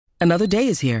Another day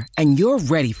is here, and you're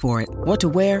ready for it. What to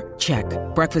wear? Check.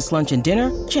 Breakfast, lunch, and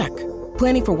dinner? Check.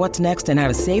 Planning for what's next and how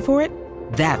to save for it?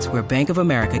 That's where Bank of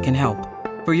America can help.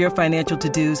 For your financial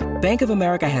to-dos, Bank of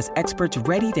America has experts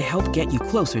ready to help get you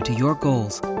closer to your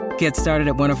goals. Get started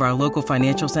at one of our local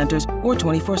financial centers or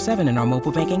 24/7 in our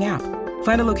mobile banking app.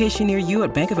 Find a location near you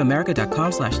at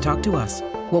bankofamerica.com/talktous.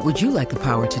 What would you like the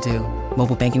power to do?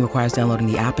 Mobile banking requires downloading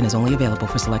the app and is only available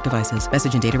for select devices.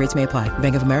 Message and data rates may apply.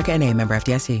 Bank of America N.A., member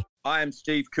FDIC. I am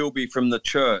Steve Kilbey from The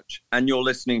Church, and you're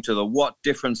listening to the What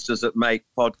Difference Does It Make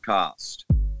podcast.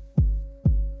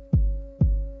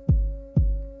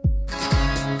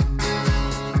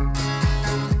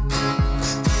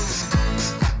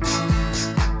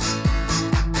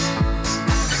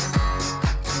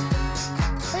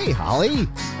 Hey, Holly.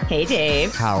 Hey,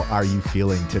 Dave. How are you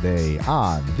feeling today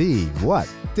on the What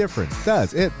Difference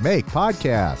Does It Make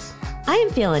podcast? I am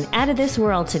feeling out of this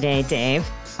world today, Dave.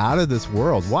 Out of this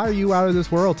world? Why are you out of this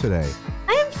world today?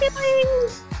 I am feeling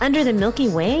under the Milky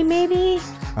Way, maybe?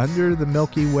 Under the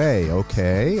Milky Way.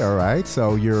 Okay. All right.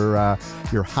 So you're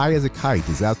high as a kite.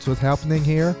 Is that what's happening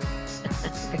here?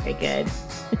 Very good.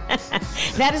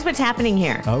 That is what's happening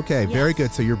here. Okay, yes. Very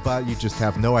good. So you just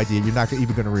have no idea. You're not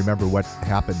even going to remember what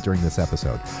happened during this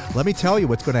episode. Let me tell you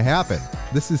what's going to happen.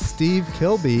 This is Steve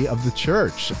Kilbey of The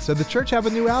Church. So The Church have a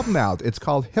new album out. It's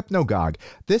called Hypnagogue.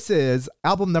 This is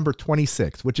album number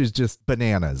 26, which is just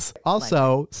bananas.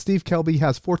 Also, Steve Kilbey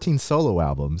has 14 solo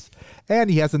albums, and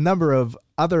he has a number of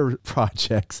other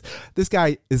projects. This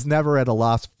guy is never at a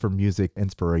loss for music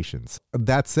inspirations.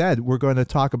 That said, we're going to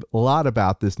talk a lot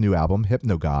about this new album,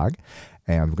 Hypnagogue,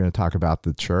 and we're going to talk about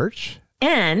The Church.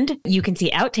 And you can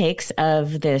see outtakes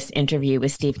of this interview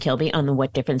with Steve Kilbey on the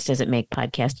What Difference Does It Make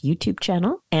podcast YouTube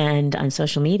channel and on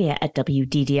social media at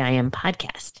WDDIM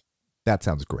Podcast. That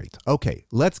sounds great. Okay,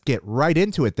 let's get right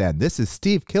into it then. This is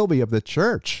Steve Kilbey of The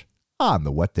Church on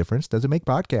the What Difference Does It Make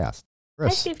podcast. Hi,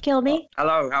 Steve Kilbey.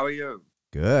 Hello, how are you?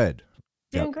 Good.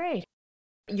 Doing great.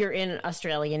 You're in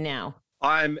Australia now.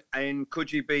 I'm in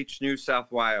Coogee Beach, New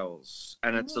South Wales,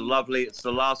 and it's it's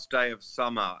the last day of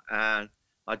summer, and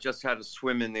I just had a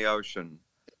swim in the ocean.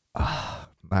 Ah,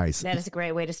 nice. That is a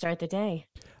great way to start the day.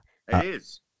 It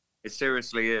is. It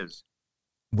seriously is.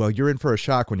 Well, you're in for a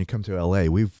shock when you come to LA.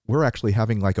 We're actually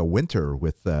having like a winter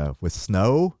with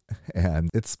snow, and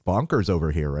it's bonkers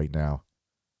over here right now.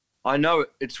 I know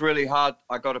it's really hard.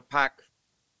 I got to pack.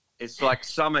 It's like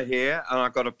summer here, and I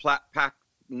got to pack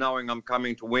knowing I'm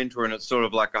coming to winter, and it's sort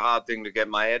of like a hard thing to get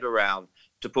my head around,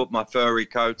 to put my furry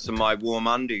coats and my warm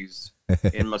undies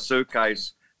in my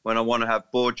suitcase when I want to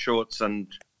have board shorts and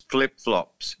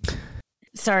flip-flops.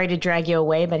 Sorry to drag you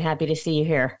away, but happy to see you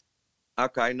here.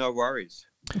 Okay, no worries.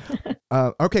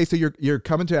 Okay, so you're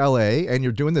coming to LA and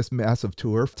you're doing this massive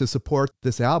tour to support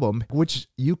this album, which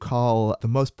you call the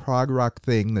most prog rock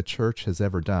thing the church has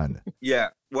ever done. Yeah,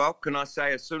 well, can I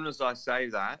say, as soon as I say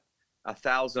that,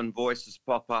 1,000 voices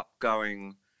pop up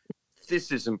going,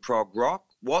 this isn't prog rock.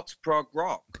 What's prog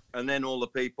rock? And then all the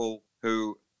people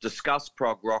who discuss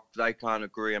prog rock, they can't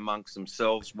agree amongst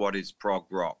themselves what is prog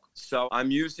rock. So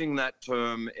I'm using that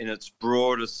term in its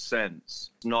broadest sense,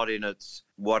 not in its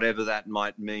whatever that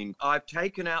might mean. I've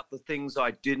taken out the things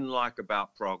I didn't like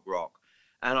about prog rock.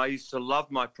 And I used to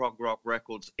love my prog rock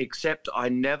records, except I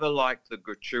never liked the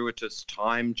gratuitous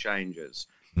time changes.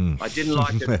 I didn't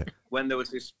like it when there was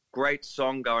this great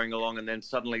song going along and then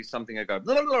suddenly something would go.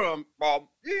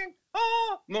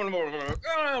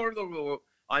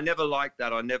 I never liked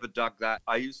that. I never dug that.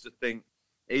 I used to think,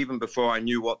 even before I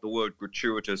knew what the word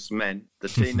gratuitous meant, the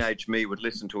teenage me would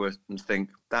listen to it and think,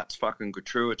 that's fucking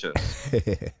gratuitous.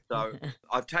 So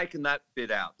I've taken that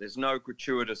bit out. There's no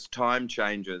gratuitous time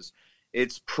changes.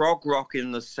 It's prog rock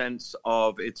in the sense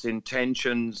of its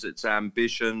intentions, its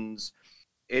ambitions.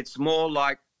 It's more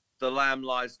like The Lamb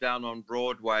Lies Down on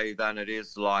Broadway than it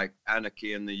is like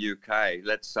Anarchy in the UK,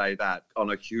 let's say that, on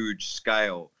a huge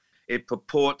scale. It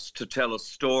purports to tell a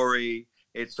story.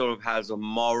 It sort of has a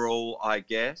moral, I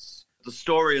guess. The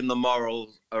story and the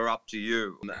morals are up to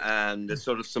you. And there's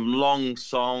sort of some long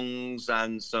songs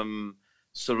and some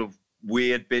sort of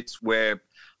weird bits where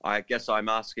I guess I'm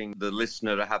asking the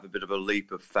listener to have a bit of a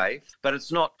leap of faith. But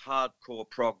it's not hardcore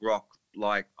prog rock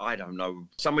like, I don't know,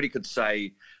 somebody could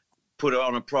say, put it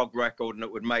on a prog record and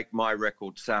it would make my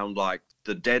record sound like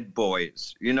the Dead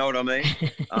Boys. You know what I mean?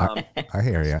 I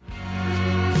hear you.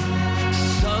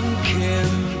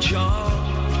 Sunken jaw,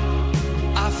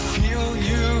 I feel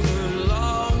you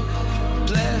belong.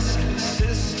 Blessed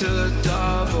sister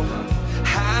double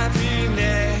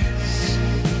happiness.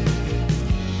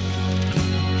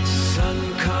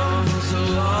 Sun comes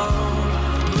along,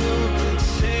 moon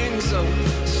sings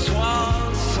a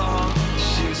swan song.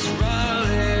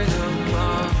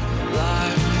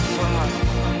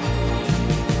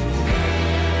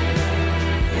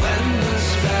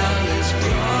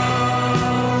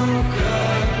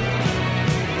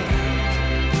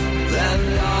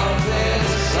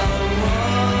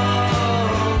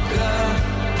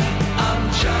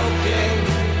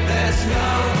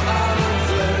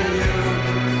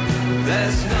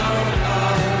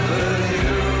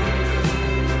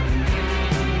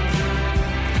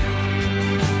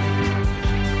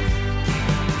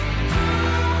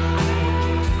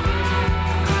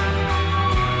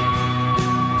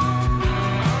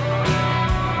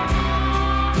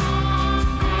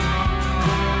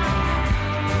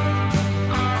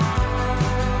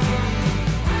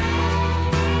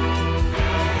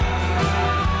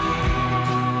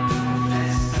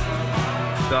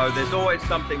 there's always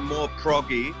something more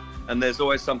proggy, and there's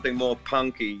always something more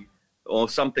punky, or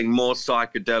something more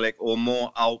psychedelic, or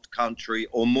more alt country,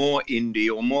 or more indie,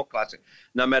 or more classic.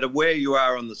 No matter where you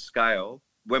are on the scale,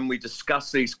 when we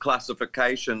discuss these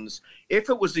classifications, if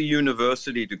it was a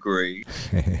university degree,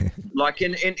 like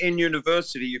in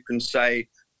university, you can say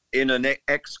in an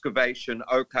excavation,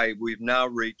 okay, we've now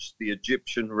reached the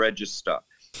Egyptian register.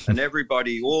 And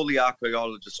everybody, all the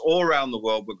archaeologists all around the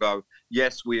world will go,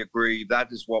 yes, we agree. That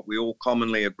is what we all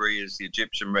commonly agree is the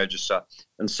Egyptian register,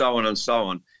 and so on and so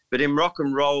on. But in rock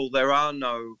and roll,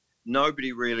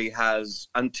 nobody really has,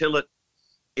 until it,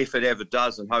 if it ever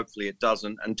does, and hopefully it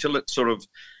doesn't, until it sort of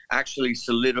actually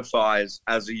solidifies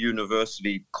as a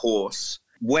university course.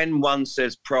 When one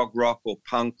says prog rock or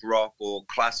punk rock or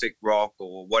classic rock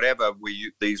or whatever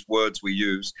these words we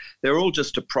use, they're all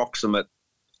just approximate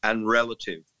and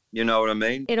relative. You know what I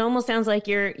mean? It almost sounds like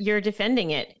you're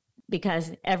defending it,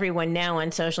 because everyone now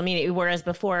on social media, whereas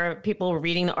before people were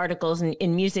reading the articles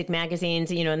in music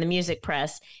magazines, in the music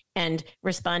press and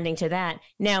responding to that.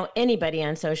 Now anybody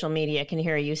on social media can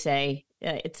hear you say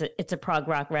it's a prog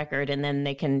rock record, and then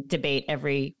they can debate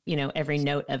every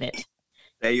note of it.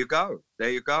 There you go.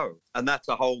 And that's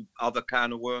a whole other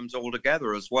can of worms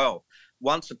altogether as well.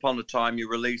 Once upon a time, you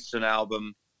released an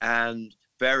album and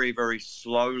very, very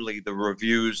slowly the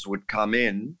reviews would come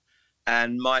in,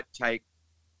 and might take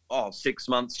 6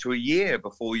 months to a year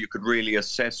before you could really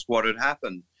assess what had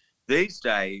happened. These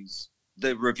days,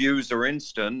 the reviews are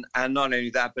instant, and not only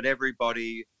that, but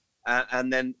everybody,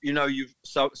 and then,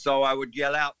 so I would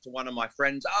yell out to one of my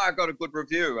friends, I got a good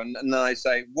review. And then they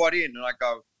say, what in? And I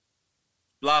go,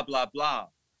 blah, blah, blah.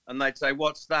 And they'd say,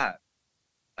 what's that?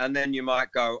 And then you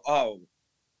might go, oh,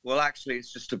 well, actually,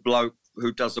 it's just a bloke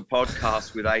who does a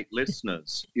podcast with 8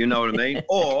 listeners. You know what I mean?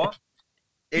 Or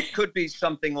it could be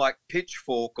something like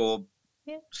Pitchfork or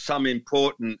some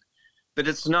important, but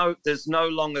there's no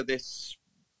longer this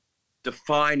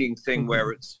defining thing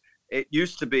where it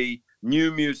used to be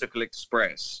New Musical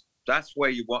Express. That's where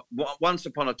you want, once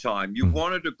upon a time, you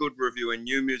wanted a good review in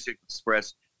New Music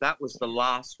Express. That was the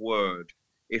last word.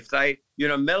 If they,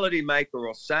 Melody Maker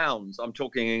or Sounds, I'm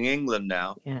talking in England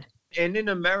now. Yeah. And in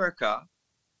America,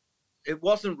 it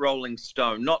wasn't Rolling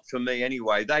Stone, not for me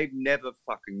anyway. They never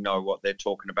fucking know what they're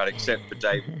talking about except for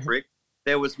David Frick.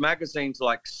 There was magazines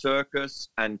like Circus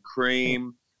and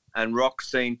Cream and Rock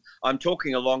Scene. I'm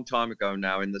talking a long time ago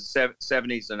now, in the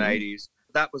 70s and 80s.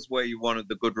 That was where you wanted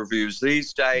the good reviews.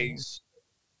 These days,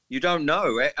 you don't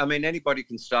know. I mean, anybody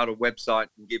can start a website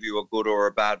and give you a good or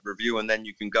a bad review, and then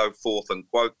you can go forth and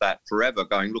quote that forever,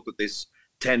 going, look at this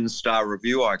 10-star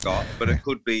review I got. But it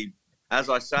could be, as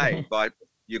I say, by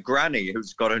your granny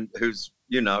who's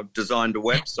designed a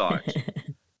website.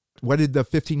 What did the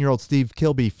 15-year-old Steve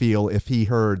Kilbey feel if he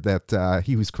heard that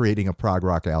he was creating a prog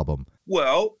rock album?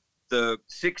 Well, the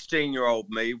 16-year-old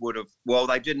me would have,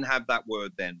 they didn't have that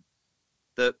word then.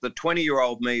 The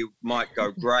 20-year-old me might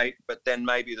go, great, but then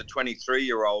maybe the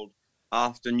 23-year-old,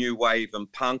 after New Wave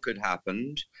and punk had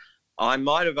happened, I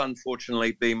might have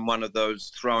unfortunately been one of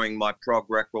those throwing my prog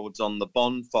records on the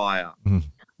bonfire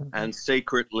and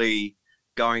secretly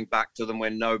going back to them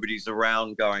when nobody's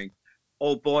around, going,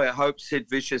 oh boy, I hope Sid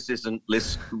Vicious isn't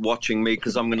watching me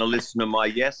because I'm going to listen to my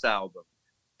Yes album.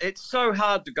 It's so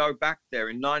hard to go back there.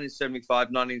 In 1975,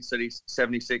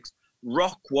 1976,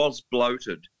 rock was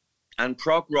bloated and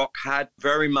prog rock had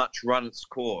very much run its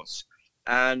course.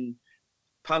 And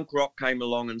punk rock came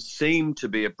along and seemed to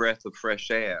be a breath of fresh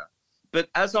air. But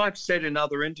as I've said in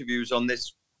other interviews on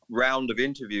this round of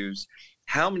interviews,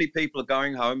 how many people are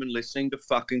going home and listening to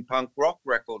fucking punk rock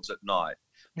records at night?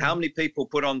 How many people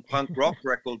put on punk rock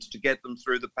records to get them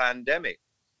through the pandemic?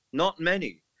 Not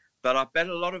many. But I bet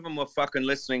a lot of them were fucking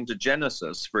listening to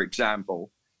Genesis, for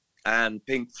example, and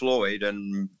Pink Floyd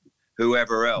and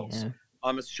whoever else. Yeah.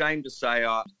 I'm ashamed to say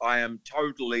I am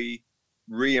totally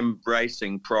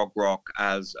re-embracing prog rock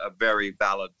as a very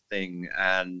valid thing.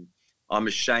 And I'm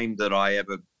ashamed that I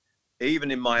ever,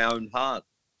 even in my own heart,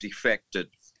 defected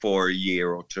for a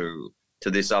year or two to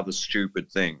this other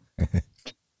stupid thing.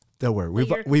 Don't worry,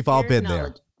 we've all been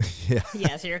there.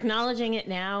 Yeah, so you're acknowledging it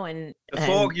now, and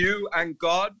before you and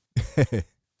God,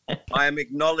 I am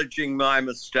acknowledging my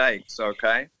mistakes.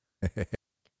 Okay.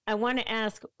 I want to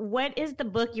ask, what is the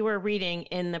book you were reading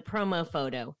in the promo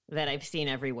photo that I've seen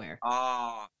everywhere?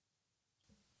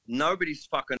 Nobody's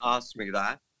fucking asked me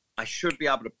that. I should be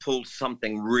able to pull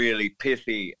something really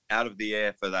pithy out of the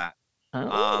air for that.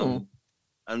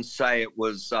 And say it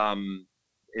was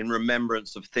in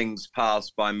remembrance of Things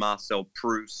Past by Marcel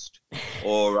Proust,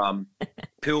 or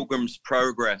Pilgrim's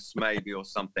Progress maybe, or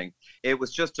something. It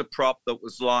was just a prop that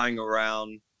was lying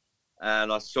around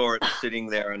and I saw it sitting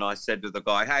there, and I said to the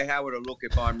guy, hey, how would it look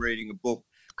if I'm reading a book?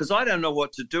 Because I don't know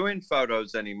what to do in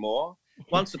photos anymore.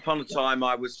 Once upon a time,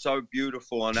 I was so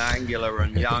beautiful and angular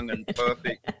and young and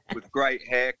perfect with great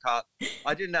haircut.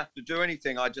 I didn't have to do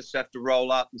anything. I just have to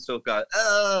roll up and still go,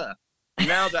 ugh.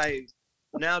 Nowadays,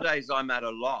 I'm at a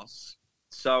loss.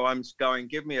 So I'm going,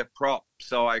 give me a prop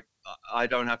so I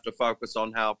don't have to focus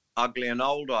on how ugly and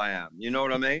old I am. You know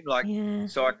what I mean? Like,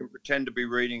 so I can pretend to be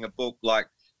reading a book like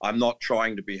I'm not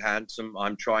trying to be handsome.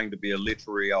 I'm trying to be a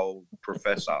literary old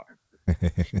professor.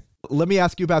 Let me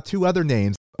ask you about two other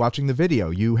names. Watching the video,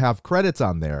 you have credits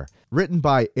on there written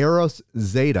by Eros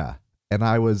Zeta. And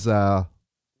I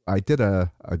did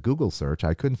a Google search.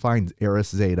 I couldn't find Eros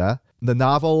Zeta. The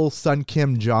novel Sun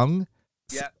Kim Jung.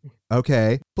 Yeah.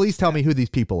 Okay. Please tell me who these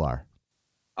people are.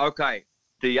 Okay.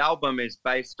 The album is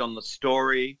based on the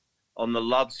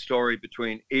love story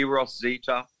between Eros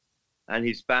Zeta and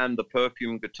his band, the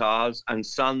Perfume Guitars, and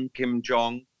Sun Kim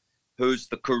Jung, who's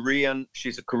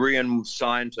she's a Korean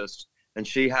scientist, and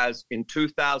she has, in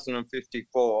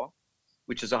 2054,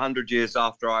 which is 100 years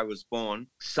after I was born,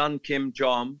 Sun Kim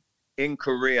Jong in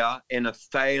Korea, in a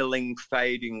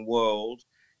fading world,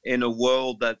 in a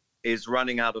world that is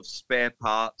running out of spare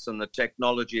parts and the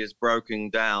technology is broken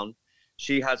down.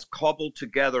 She has cobbled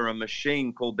together a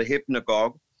machine called the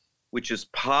Hypnagogue, which is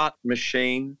part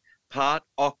machine, part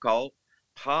occult,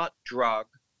 part drug,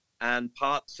 and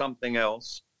part something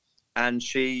else. And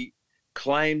she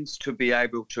claims to be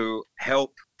able to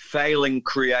help failing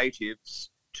creatives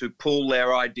to pull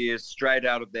their ideas straight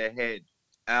out of their head.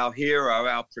 Our hero,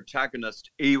 our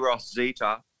protagonist, Eros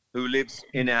Zeta, who lives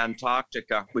in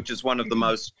Antarctica, which is one of the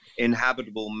most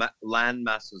inhabitable land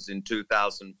masses in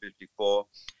 2054,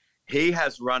 he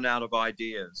has run out of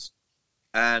ideas.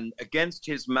 And against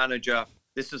his manager,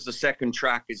 this is the second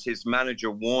track, is his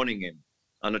manager warning him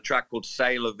on a track called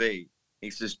C'est la Vie. He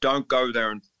says, don't go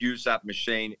there and use that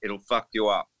machine. It'll fuck you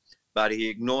up. But he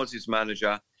ignores his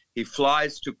manager. He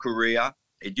flies to Korea.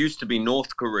 It used to be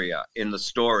North Korea in the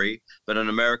story, but an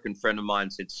American friend of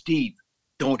mine said, Steve,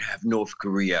 don't have North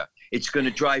Korea. It's going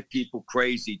to drive people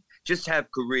crazy. Just have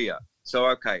Korea. So,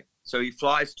 okay. So he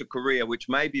flies to Korea, which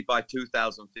maybe by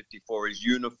 2054 is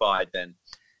unified then.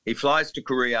 He flies to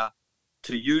Korea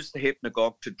to use the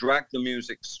Hypnagogue to drag the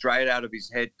music straight out of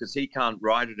his head because he can't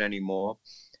write it anymore.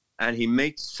 And he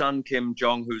meets Sun Kim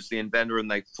Jong, who's the inventor, and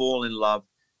they fall in love,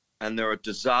 and there are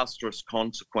disastrous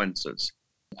consequences,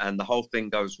 and the whole thing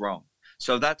goes wrong.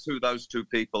 So that's who those two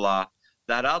people are.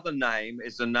 That other name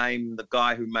is a name the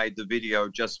guy who made the video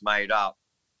just made up,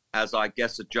 as I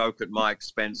guess a joke at my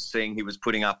expense, seeing he was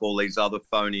putting up all these other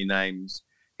phony names.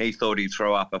 He thought he'd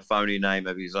throw up a phony name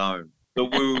of his own. The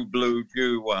Woo Blue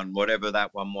Jew one, whatever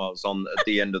that one was, at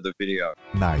the end of the video.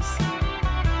 Nice.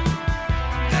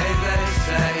 Hey, they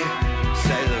say,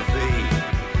 c'est la vie.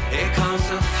 Here comes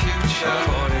the future,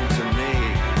 according to me.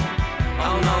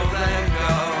 Oh no, there you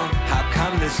go. How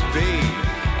can this be?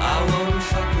 I won't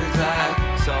fuck with that.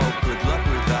 So good luck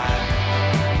with that.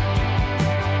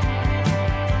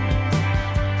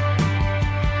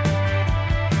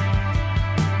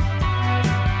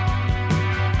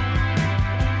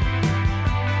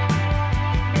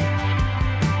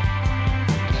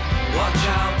 Watch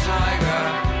out, tiger.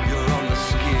 You're on the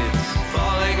skids,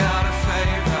 falling out of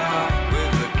favor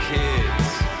with the kids.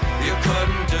 You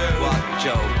couldn't do what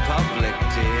Joe Public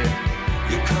did.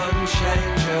 You couldn't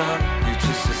change her. You're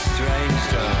just a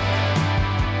stranger.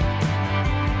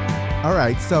 All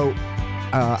right. So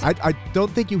I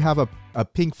don't think you have a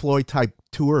Pink Floyd type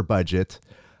tour budget.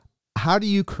 How do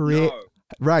you create? No.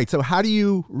 Right. So how do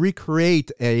you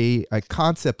recreate a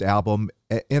concept album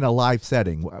in a live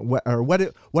setting?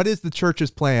 What is the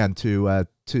church's plan to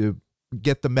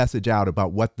get the message out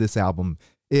about what this album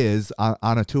is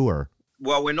on a tour?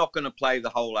 Well, we're not going to play the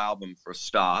whole album for a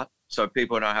start, so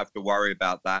people don't have to worry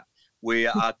about that. We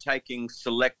are taking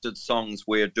selected songs.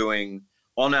 We are doing,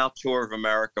 on our tour of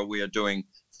America, we are doing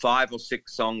 5 or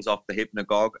 6 songs off the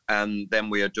Hypnagogue, and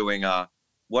then we are doing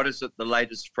what is it, the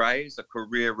latest phrase? A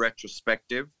career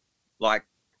retrospective. Like,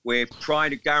 we're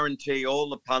trying to guarantee all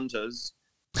the punters,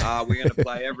 we're going to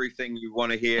play everything you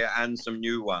want to hear and some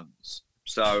new ones.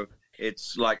 So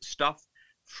it's like stuff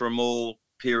from all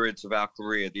periods of our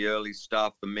career, the early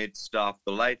stuff, the mid stuff,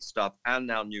 the late stuff, and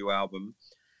our new album.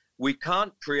 We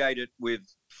can't create it with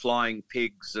flying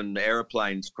pigs and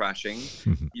airplanes crashing.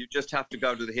 You just have to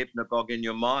go to the Hypnagogue in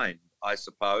your mind, I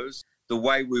suppose. The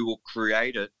way we will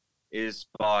create it is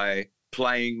by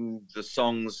playing the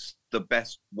songs the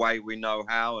best way we know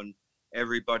how, and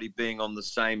everybody being on the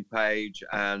same page,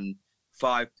 and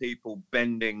 5 people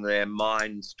bending their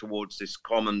minds towards this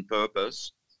common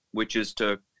purpose, which is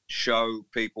to show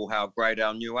people how great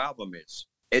our new album is.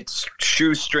 It's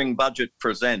shoestring budget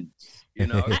presents, you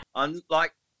know. I'm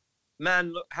like,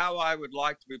 man, look how I would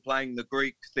like to be playing the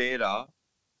Greek theater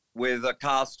with a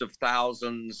cast of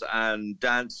thousands and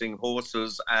dancing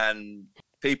horses and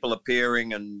people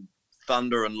appearing and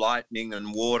thunder and lightning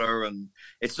and water, and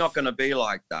it's not going to be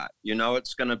like that, you know.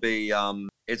 It's going to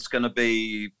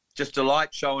be just a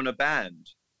light show and a band.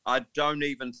 I don't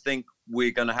even think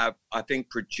we're going to have, I think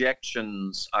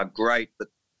projections are great, but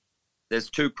there's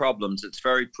two problems. It's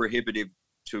very prohibitive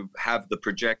to have the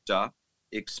projector,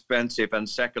 expensive, and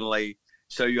secondly,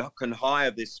 so you can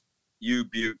hire this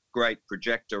U-Butte great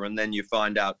projector and then you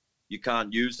find out you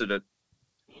can't use it at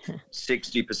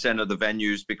 60% of the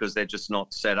venues because they're just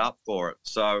not set up for it.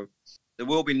 So there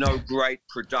will be no great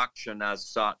production as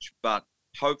such, but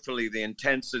hopefully the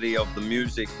intensity of the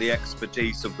music, the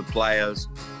expertise of the players,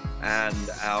 and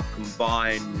our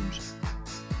combined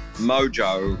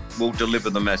mojo will deliver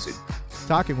the message.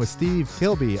 Talking with Steve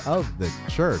Kilbey of The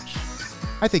Church.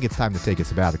 I think it's time to take a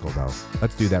sabbatical, though.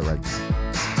 Let's do that right now.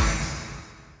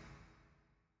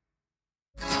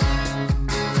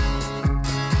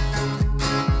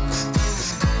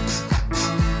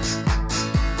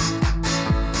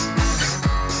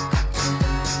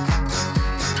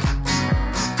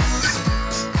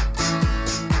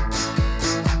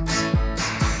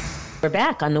 We're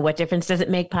back on the What Difference Does It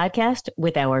Make podcast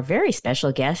with our very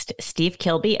special guest, Steve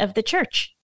Kilbey of The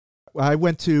Church. I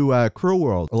went to Cruel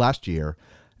World last year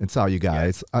and saw you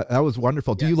guys. Yeah. That was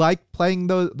wonderful. Do you like playing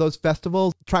those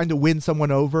festivals, trying to win someone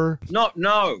over? No.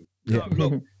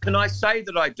 Look, can I say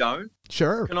that I don't?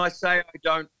 Sure. Can I say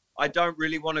I don't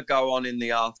really want to go on in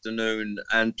the afternoon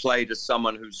and play to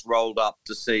someone who's rolled up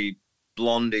to see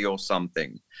Blondie or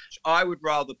something. I would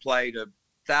rather play to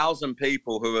 1,000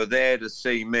 people who are there to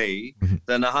see me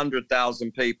than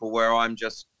 100,000 people where I'm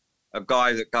just a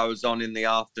guy that goes on in the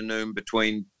afternoon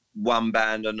between one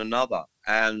band and another.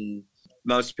 And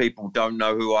most people don't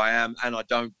know who I am, and I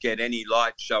don't get any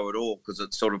light show at all because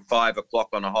it's sort of 5 o'clock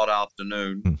on a hot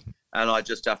afternoon and I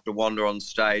just have to wander on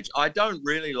stage. I don't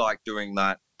really like doing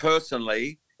that.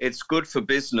 Personally, it's good for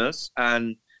business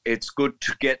and it's good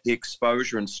to get the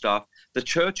exposure and stuff. The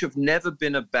Church have never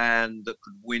been a band that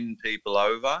could win people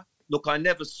over. Look, I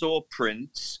never saw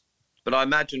Prince, but I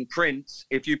imagine Prince,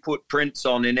 if you put Prince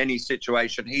on in any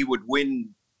situation, he would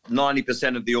win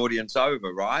 90% of the audience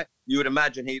over, right? You would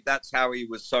imagine that's how he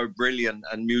was so brilliant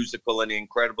and musical and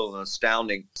incredible and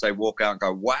astounding. Say, walk out and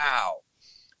go, wow.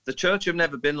 The Church have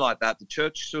never been like that. The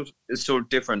Church is sort of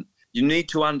different. You need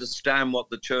to understand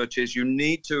what the Church is. You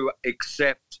need to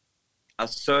accept a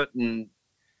certain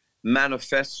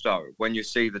manifesto when you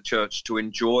see the Church to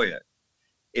enjoy it.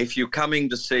 If you're coming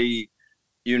to see,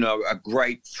 you know, a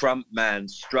great front man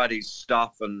strut his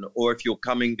stuff, or if you're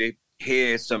coming to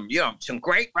hear some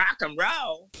great rock and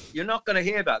roll, you're not going to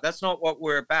hear that. That's not what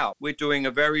we're about. We're doing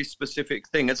a very specific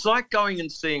thing. It's like going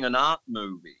and seeing an art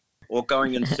movie or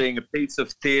going and seeing a piece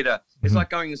of theater. It's like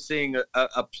going and seeing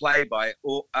a play by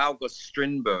August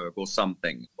Strindberg or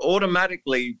something.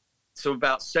 Automatically, so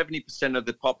about 70% of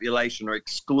the population are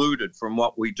excluded from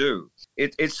what we do.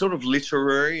 It's sort of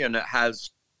literary, and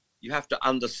you have to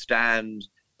understand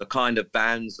the kind of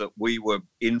bands that we were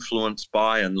influenced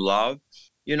by and love,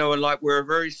 you know, and like we're a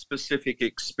very specific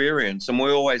experience, and we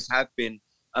always have been.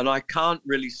 And I can't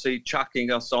really see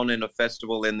chucking us on in a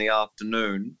festival in the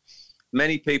afternoon.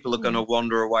 Many people are going to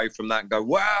wander away from that and go,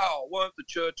 wow, weren't the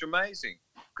Church amazing?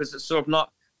 Because it's sort of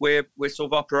not. We're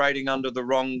sort of operating under the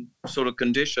wrong sort of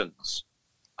conditions.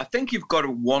 I think you've got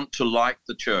to want to like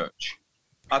the Church.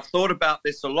 I've thought about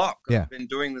this a lot. I've been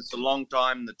doing this a long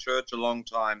time, the Church a long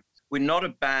time. We're not a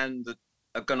band that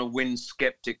are going to win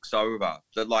skeptics over.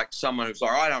 That like someone who's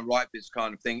like, I don't like this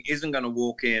kind of thing, isn't going to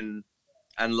walk in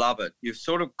and love it. You've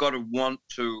sort of got to want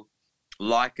to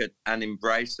like it and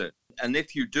embrace it. And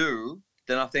if you do,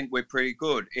 then I think we're pretty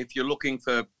good. If you're looking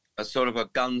for a sort of a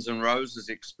Guns N' Roses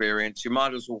experience, you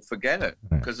might as well forget it,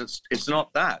 because it's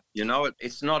not that, you know,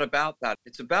 it's not about that.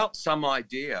 It's about some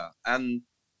idea, and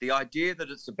the idea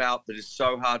that it's about that is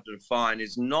so hard to define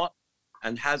is not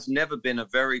and has never been a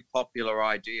very popular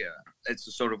idea. It's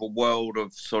a sort of a world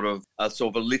of sort of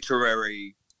a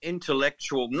literary,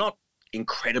 intellectual, not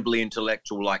incredibly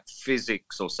intellectual like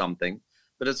physics or something,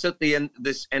 but it's at the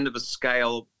end of a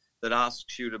scale that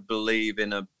asks you to believe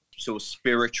in a sort of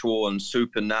spiritual and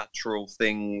supernatural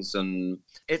things. And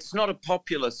it's not a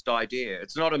populist idea.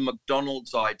 It's not a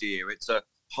McDonald's idea. It's a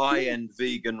high-end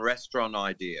vegan restaurant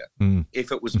idea.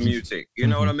 If it was music, you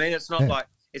know what I mean? It's not like,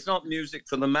 it's not music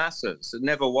for the masses. It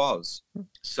never was.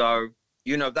 So,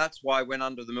 you know, that's why when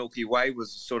Under the Milky Way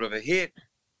was sort of a hit,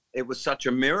 it was such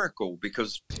a miracle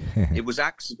because it was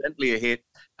accidentally a hit.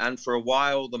 And for a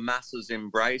while, the masses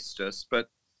embraced us. But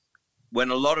when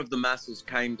a lot of the masses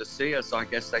came to see us, I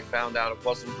guess they found out it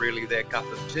wasn't really their cup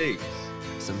of tea.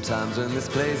 Sometimes when this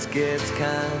place gets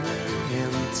kind of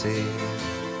empty,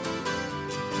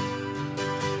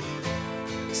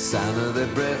 sound of their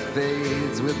breath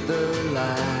fades with the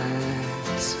light.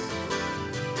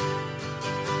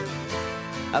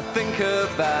 I think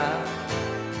about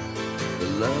the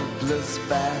loveless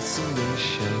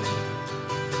fascination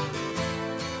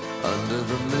under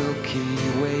the Milky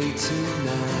Way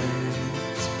tonight.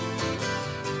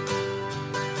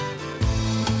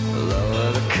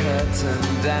 Lower the curtain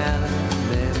down in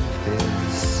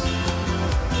Memphis.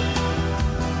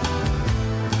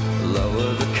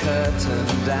 Lower the curtain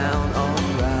down,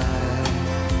 alright.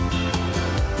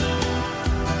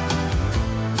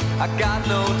 I got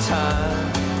no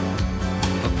time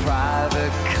for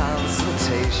private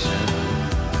consultation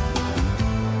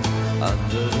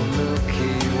under the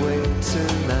Milky Way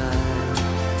tonight.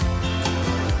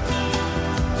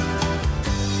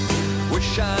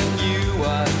 Wish I knew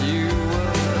what you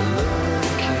were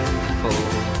looking for.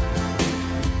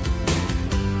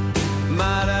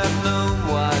 Might have known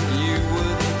what you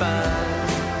would find.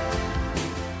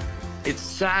 It's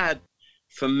sad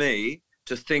for me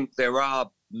to think there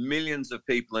are millions of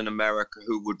people in America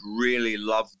who would really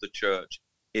love the church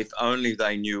if only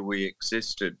they knew we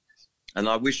existed. And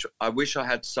I wish I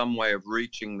had some way of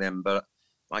reaching them, but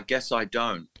I guess I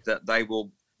don't. That they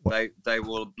will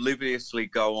obliviously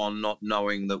go on not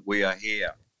knowing that we are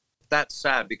here. That's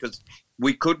sad because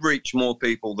we could reach more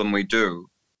people than we do.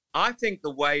 I think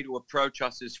the way to approach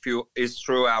us is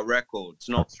through our records,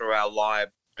 not through our live.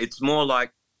 It's more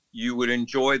like you would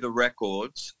enjoy the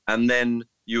records and then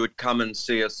you would come and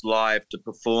see us live to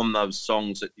perform those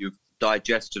songs that you've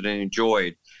digested and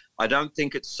enjoyed. I don't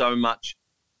think it's so much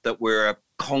that we're a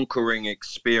conquering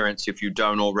experience if you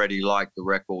don't already like the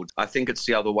records. I think it's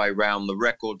the other way around. The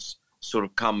records sort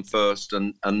of come first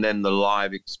and then the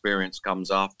live experience comes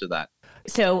after that.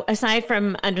 So aside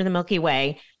from Under the Milky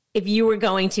Way, if you were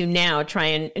going to now try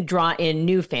and draw in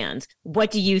new fans,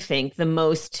 what do you think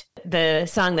the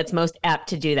song that's most apt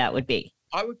to do that would be?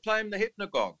 I would play him the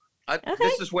Hypnagogue. Okay.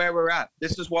 This is where we're at.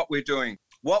 This is what we're doing.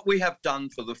 What we have done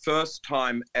for the first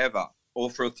time ever, or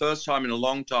for the first time in a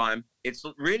long time, it's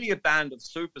really a band of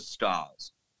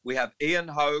superstars. We have Ian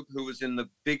Hogue, who was in the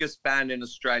biggest band in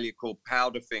Australia called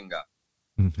Powderfinger,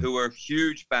 who are a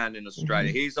huge band in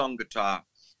Australia. He's on guitar.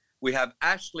 We have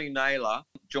Ashley Naylor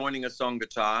joining us on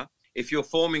guitar. If you're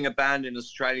forming a band in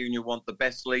Australia and you want the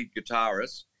best lead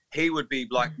guitarist, he would be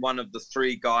like one of the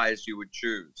three guys you would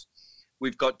choose.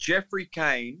 We've got Jeffrey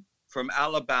Kane from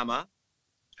Alabama,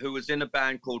 who was in a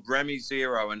band called Remy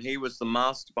Zero, and he was the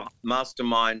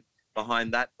mastermind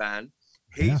behind that band.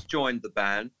 He's joined the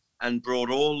band and brought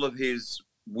all of his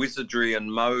wizardry and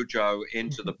mojo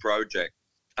into the project.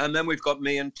 And then we've got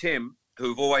me and Tim,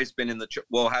 who've always been in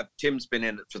Tim's been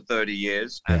in it for 30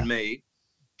 years, and me.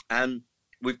 And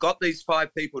we've got these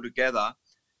five people together,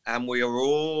 and we are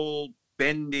all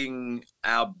bending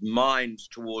our minds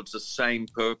towards the same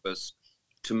purpose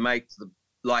to make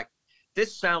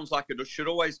this sounds like it should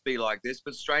always be like this,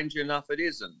 but strangely enough, it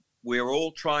isn't. We're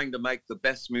all trying to make the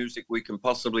best music we can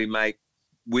possibly make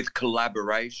with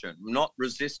collaboration, not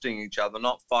resisting each other,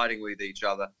 not fighting with each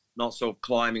other, not sort of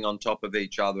climbing on top of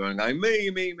each other and going,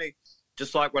 me.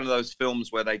 Just like one of those films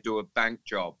where they do a bank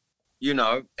job. You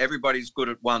know, everybody's good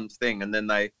at one thing and then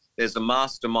there's a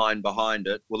mastermind behind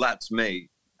it. Well, that's me.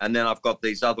 And then I've got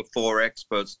these other four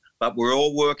experts, but we're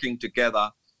all working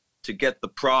together to get the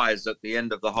prize at the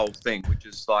end of the whole thing, which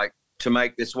is like to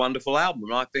make this wonderful album.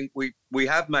 And I think we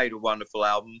have made a wonderful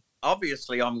album.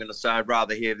 Obviously, I'm going to say I'd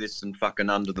rather hear this than fucking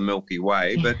Under the Milky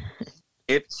Way. But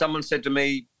if someone said to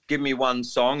me, give me one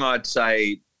song, I'd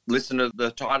say, listen to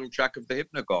the title track of the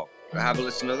Hypnagogue. Have a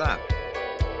listen to that.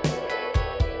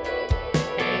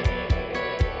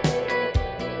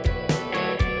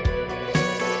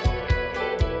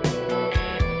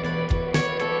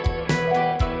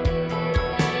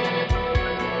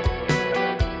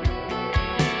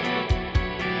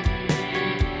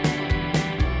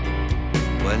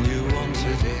 When you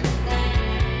wanted it,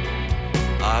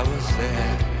 I was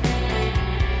there.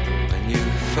 When you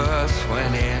first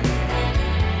went in,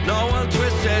 no one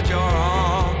twisted your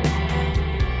arm.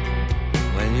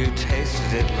 When you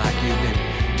tasted it like you've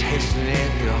been tasting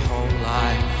it your whole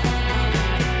life.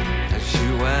 As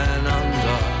you went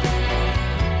under,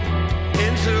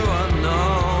 into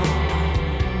unknown.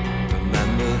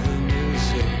 Remember the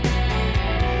music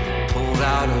pulled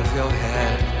out of your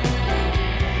head.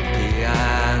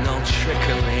 Piano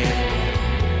trickling,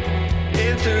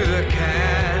 peer through the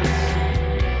cans,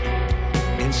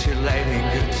 insulating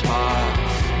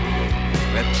guitars,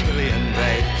 reptilian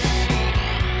bass,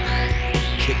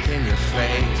 kick in your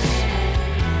face,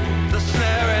 the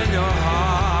snare in your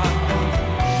heart.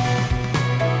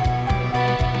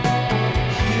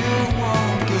 You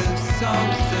won't give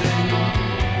something.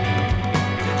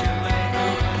 Did you make a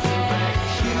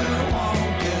reservation? You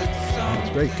won't get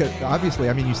something. Great. 'Cause obviously,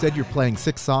 I mean, you said you're playing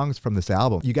 6 songs from this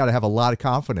album. You got to have a lot of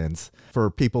confidence for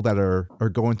people that are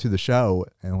going to the show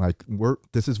and like,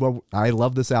 this is what I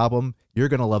love this album. You're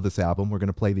going to love this album. We're going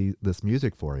to play this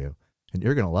music for you and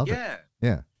you're going to love it.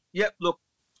 Yeah. Yeah. Look,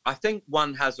 I think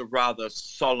one has a rather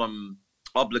solemn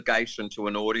obligation to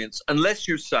an audience, unless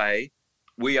you say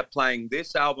we are playing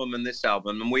this album and this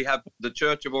album. And the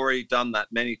church have already done that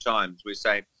many times. We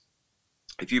say,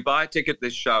 if you buy a ticket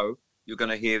this show, you're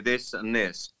going to hear this and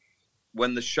this.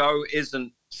 When the show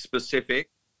isn't specific,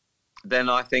 then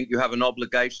I think you have an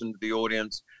obligation to the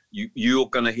audience. You're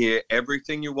going to hear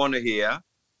everything you want to hear,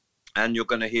 and you're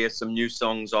going to hear some new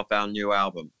songs off our new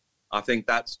album. I think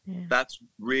that's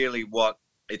really what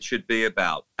it should be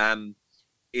about.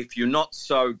 If you're not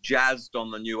so jazzed on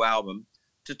the new album,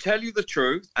 to tell you the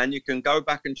truth, and you can go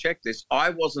back and check this, I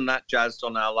wasn't that jazzed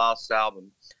on our last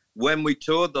album. When we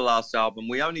toured the last album,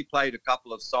 we only played a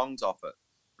couple of songs off it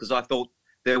because I thought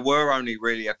there were only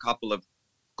really a couple of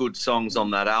good songs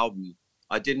on that album.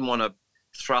 I didn't want to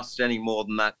thrust any more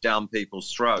than that down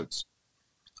people's throats.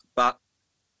 But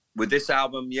with this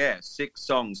album, 6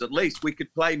 songs. At least we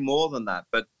could play more than that.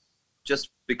 But just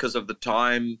because of the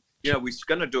time, we're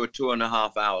going to do a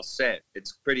 2.5-hour set.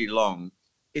 It's pretty long.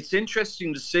 It's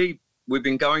interesting to see. We've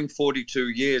been going 42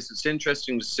 years. It's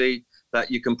interesting to see that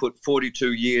you can put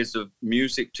 42 years of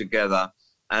music together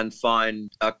and find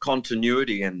a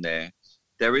continuity in there.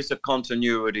 There is a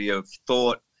continuity of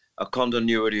thought, a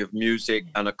continuity of music,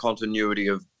 and a continuity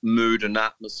of mood and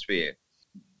atmosphere.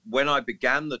 When I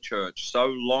began the church so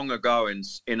long ago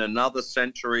in another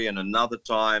century, in another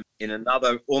time, in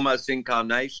another almost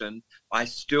incarnation, I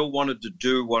still wanted to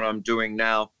do what I'm doing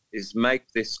now, is make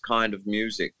this kind of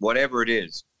music, whatever it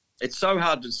is. It's so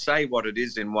hard to say what it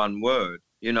is in one word,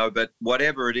 but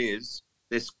whatever it is,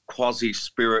 this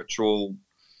quasi-spiritual,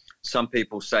 some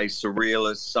people say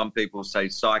surrealist, some people say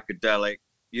psychedelic,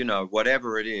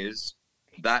 whatever it is,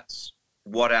 that's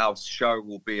what our show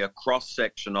will be a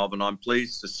cross-section of. And I'm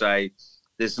pleased to say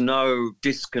there's no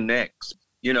disconnects.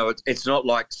 It's not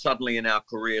like suddenly in our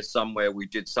career somewhere we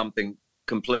did something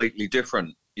completely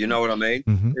different. You know what I mean?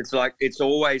 Mm-hmm. It's like it's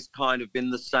always kind of been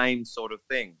the same sort of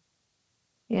thing.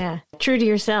 Yeah, true to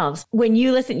yourselves. When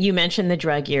you listen, you mentioned the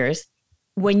drug years.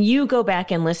 When you go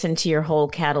back and listen to your whole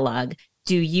catalog,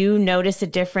 do you notice a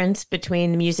difference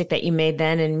between the music that you made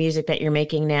then and music that you're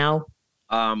making now?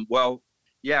 I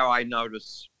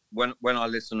notice when I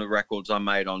listen to records I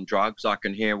made on drugs, I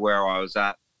can hear where I was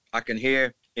at. I can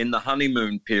hear in the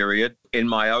honeymoon period, in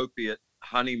my opiate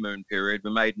honeymoon period,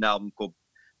 we made an album called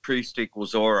Priest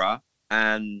Equals Aura.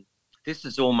 And this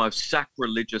is almost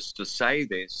sacrilegious to say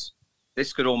this.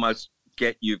 This could almost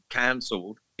get you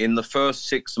cancelled. In the first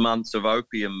 6 months of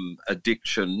opium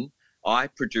addiction, I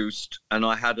produced, and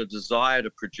I had a desire to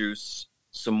produce,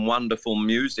 some wonderful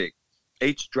music.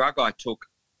 Each drug I took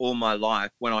all my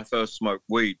life, when I first smoked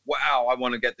weed, wow, I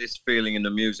want to get this feeling in the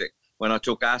music. When I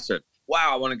took acid,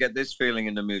 wow, I want to get this feeling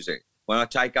in the music. When I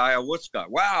take ayahuasca,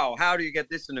 wow, how do you get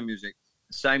this in the music?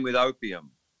 Same with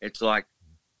opium. It's like,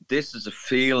 this is a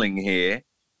feeling here.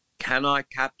 Can I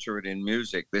capture it in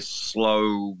music? This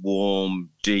slow,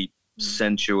 warm, deep,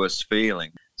 sensuous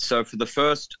feeling. So for the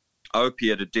first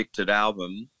opiate addicted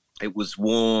album, it was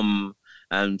warm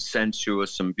and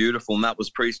sensuous and beautiful, and that was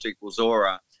Priest Equals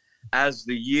Aura. As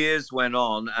the years went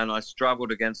on and I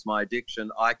struggled against my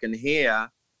addiction, I can hear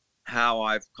how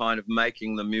I've kind of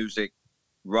making the music,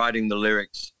 writing the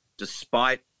lyrics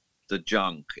despite the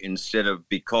junk instead of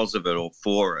because of it or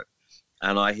for it.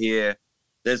 And I hear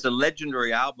there's a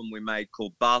legendary album we made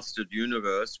called Bastard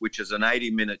Universe, which is an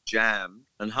 80-minute jam.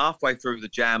 And halfway through the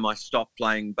jam, I stop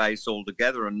playing bass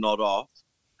altogether and nod off.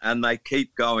 And they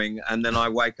keep going. And then I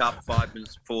wake up 5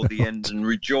 minutes before the end and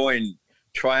rejoin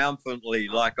triumphantly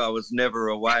like I was never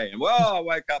away. And, I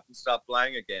wake up and start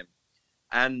playing again.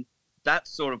 And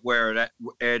that's sort of where it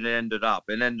ended up.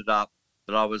 It ended up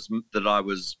that I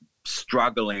was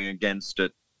struggling against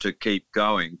it to keep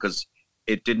going because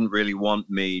it didn't really want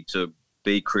me to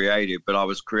be creative, but I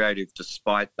was creative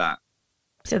despite that.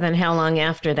 So then how long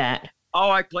after that?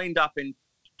 I cleaned up in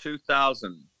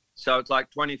 2000. So it's like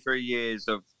 23 years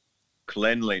of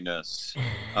cleanliness,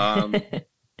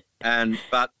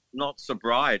 but not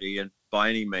sobriety by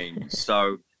any means.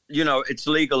 So you know, it's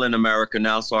legal in America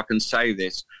now, so I can say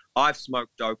this. I've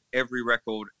smoked dope every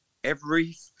record,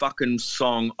 every fucking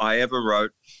song I ever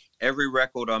wrote, every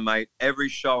record I made, every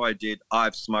show I did,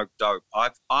 I've smoked dope.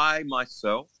 I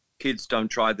myself, kids don't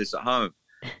try this at home.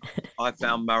 I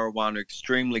found marijuana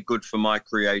extremely good for my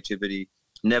creativity,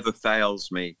 never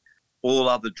fails me. All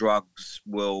other drugs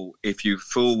will, if you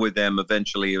fool with them,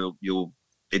 eventually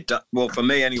well, for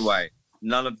me anyway,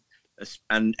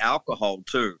 and alcohol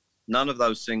too, none of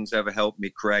those things ever helped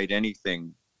me create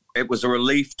anything. It was a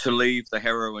relief to leave the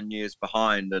heroin years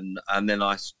behind, and then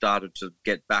I started to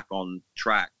get back on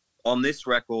track. On this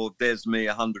record, there's me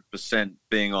 100%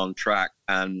 being on track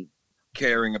and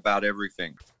caring about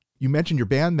everything. You mentioned your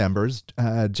band members,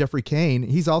 Jeffrey Kane.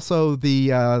 He's also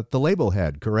the label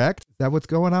head, correct? Is that what's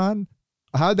going on?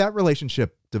 How did that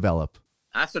relationship develop?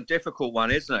 That's a difficult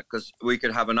one, isn't it? Because we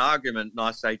could have an argument, and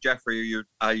I say, Jeffrey,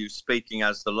 are you speaking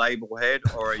as the label head,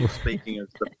 or are you speaking as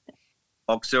the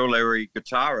auxiliary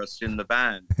guitarist in the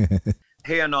band?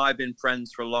 He and I have been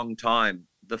friends for a long time.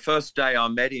 The first day I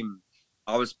met him,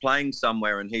 I was playing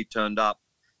somewhere, and he turned up,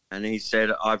 and he said,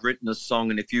 I've written a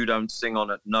song, and if you don't sing on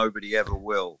it, nobody ever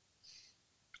will.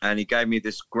 And he gave me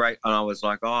this great, and I was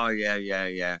like, oh,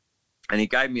 yeah. And he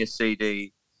gave me a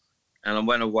CD, and I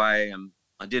went away, and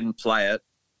I didn't play it.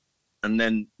 And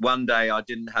then one day I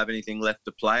didn't have anything left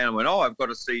to play, and I went, oh, I've got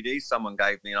a CD someone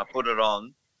gave me, and I put it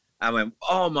on. I went,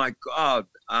 oh, my God,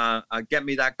 get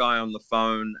me that guy on the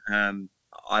phone.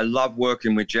 I love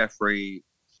working with Jeffrey.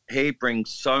 He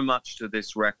brings so much to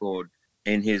this record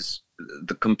in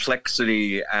the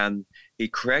complexity, and he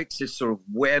creates this sort of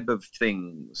web of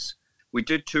things. We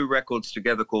did 2 records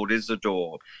together called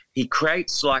Isidore. He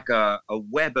creates like a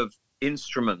web of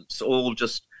instruments, all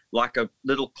just like a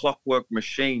little clockwork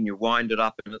machine. You wind it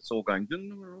up and it's all going,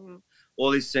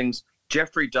 all these things.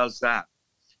 Jeffrey does that.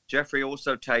 Jeffrey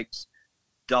also takes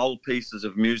dull pieces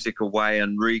of music away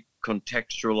and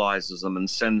recontextualizes them and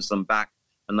sends them back,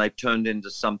 and they've turned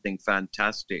into something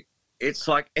fantastic. It's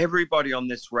like everybody on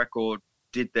this record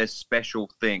did their special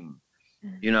thing.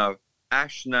 You know,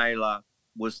 Ash Naylor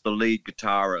was the lead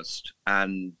guitarist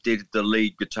and did the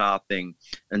lead guitar thing,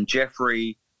 and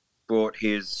Jeffrey brought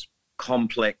his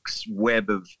complex web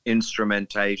of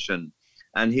instrumentation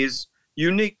and his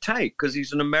unique take, because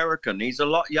he's an American. He's a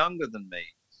lot younger than me,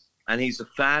 and he's a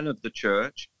fan of the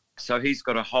church, so he's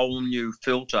got a whole new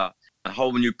filter, a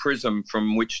whole new prism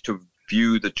from which to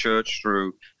view the church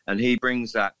through, and he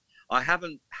brings that. I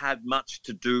haven't had much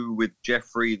to do with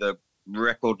Jeffrey, the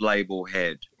record label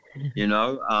head, you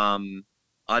know.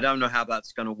 I don't know how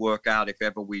that's going to work out if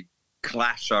ever we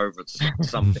clash over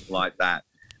something like that.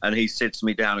 And he sits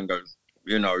me down and goes,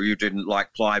 you know, you didn't,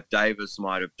 like Clive Davis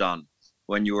might have done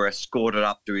when you were escorted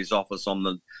up to his office on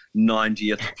the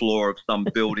 90th floor of some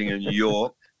building in New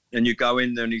York. And you go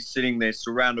in there and he's sitting there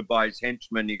surrounded by his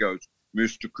henchmen. He goes,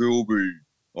 Mr. Kilby,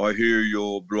 I hear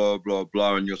your blah, blah,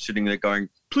 blah. And you're sitting there going,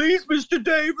 please, Mr.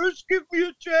 Davis, give me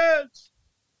a chance.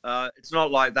 It's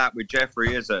not like that with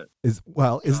Jeffrey, is it? Is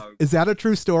that a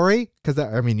true story? Because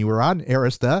I mean, you were on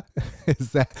Arista.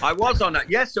 Is that? I was on that.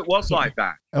 Yes, it was like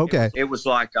that. Okay. It was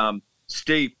like,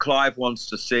 Steve, Clive wants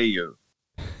to see you,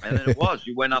 and then it was.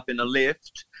 You went up in a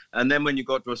lift, and then when you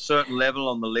got to a certain level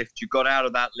on the lift, you got out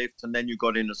of that lift, and then you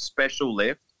got in a special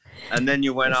lift, and then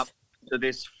you went up to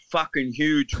this fucking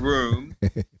huge room,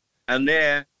 and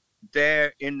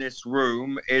there in this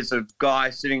room is a guy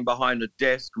sitting behind a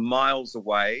desk miles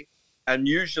away, and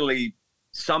usually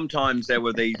sometimes there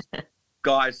were these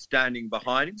guys standing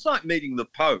behind him. It's like meeting the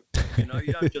Pope, you know.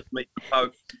 You don't just meet the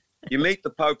Pope. You meet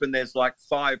the Pope and there's like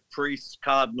 5 priests,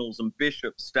 cardinals and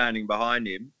bishops standing behind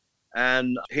him,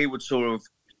 and he would sort of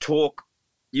talk.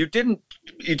 You didn't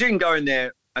go in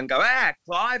there and go,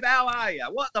 Clive, how are you?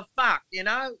 What the fuck, you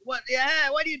know? What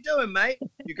are you doing, mate?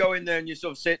 You go in there and you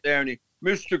sort of sit there and he,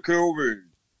 Mr. Kilby,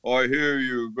 I hear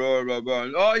you, blah, blah,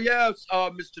 blah. Oh, yes,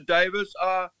 Mr. Davis.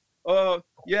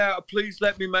 Yeah, please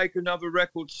let me make another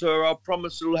record, sir. I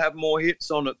promise it'll have more hits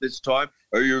on it this time.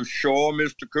 Are you sure,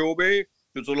 Mr. Kilby?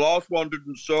 Because the last one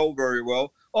didn't sell very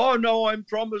well. Oh, no, I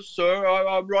promise, sir.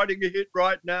 I'm writing a hit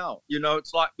right now. You know, it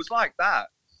was like that.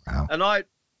 Wow. And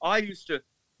I used to,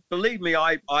 believe me,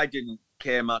 I didn't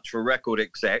care much for record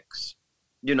execs.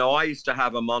 You know, I used to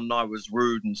have them on. I was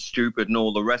rude and stupid and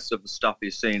all the rest of the stuff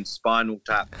you see in Spinal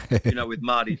Tap, you know, with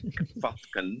Marty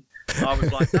fucking. I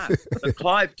was like that. But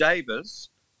Clive Davis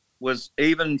was,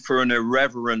 even for an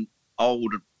irreverent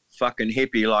old fucking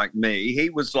hippie like me, he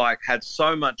was like, had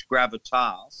so much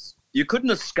gravitas, you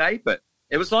couldn't escape it.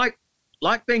 It was like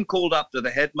being called up to the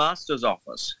headmaster's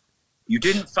office. You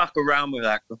didn't fuck around with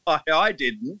that guy. I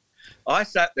didn't. I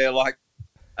sat there like,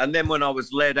 and then when I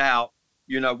was let out,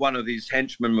 one of these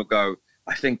henchmen would go,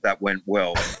 I think that went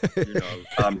well.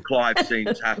 Clive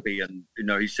seems happy and,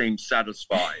 he seems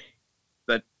satisfied.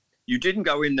 But you didn't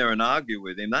go in there and argue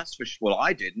with him. That's for sure. Well,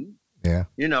 I didn't. Yeah.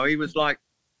 He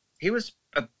was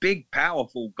a big,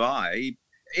 powerful guy.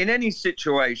 In any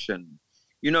situation,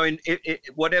 in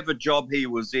whatever job he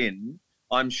was in,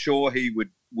 I'm sure he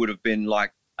would have been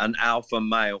like an alpha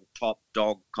male, top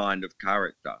dog kind of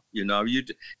character.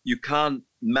 You can't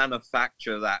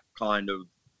manufacture that kind of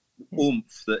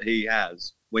oomph that he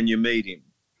has when you meet him.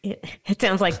 It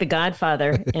sounds like the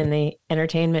Godfather in the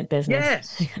entertainment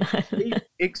business. Yes,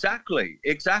 exactly.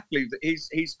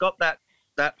 He's got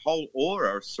that whole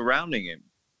aura surrounding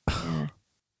him.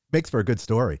 Makes for a good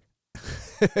story.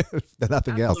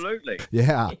 Nothing else. Absolutely.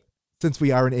 Yeah. Since we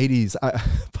are an 80s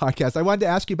podcast, I wanted to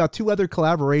ask you about two other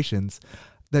collaborations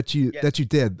that you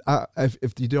did,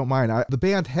 if you don't mind. The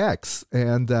band Hex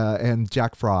and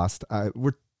Jack Frost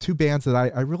were two bands that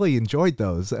I really enjoyed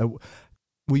those.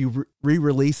 Will you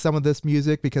re-release some of this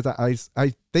music? Because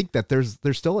I think that there's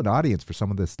still an audience for some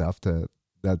of this stuff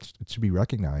that should be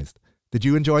recognized. Did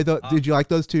you enjoy did you like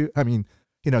those two? I mean,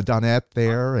 Donette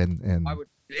there and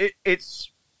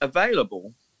it's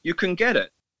available. You can get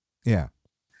it. Yeah.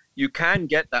 You can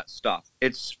get that stuff.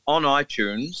 It's on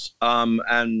iTunes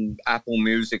and Apple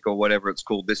Music or whatever it's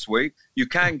called this week. You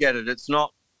can get it. It's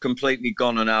not completely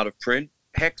gone and out of print.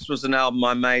 Hex was an album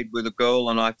I made with a girl,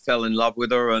 and I fell in love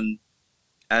with her,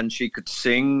 and she could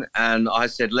sing. And I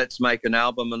said, let's make an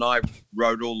album. And I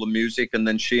wrote all the music, and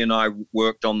then she and I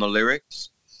worked on the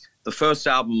lyrics. The first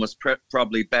album was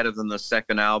probably better than the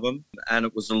second album, and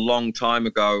it was a long time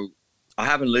ago. I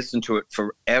haven't listened to it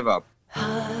forever.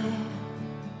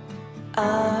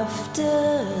 After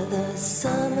the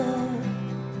summer,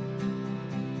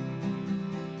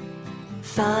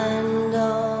 find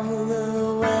all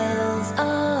the wells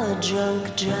are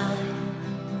drunk dry.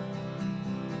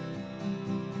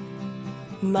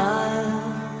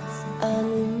 Miles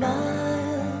and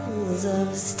miles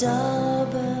of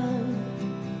stubborn,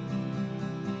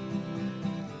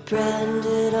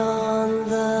 branded on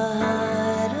the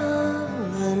hide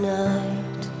of the night.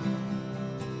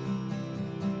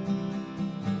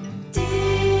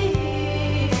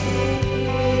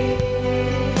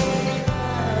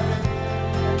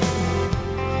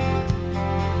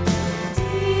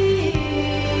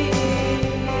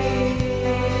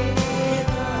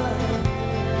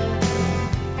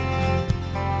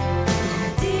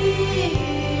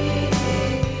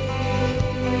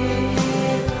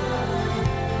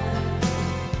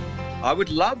 I would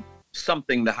love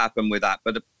something to happen with that,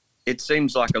 but it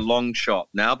seems like a long shot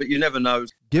now, but you never know.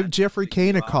 Give Jeffrey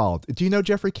Kane a call. Do you know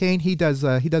Jeffrey Kane? He does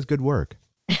good work.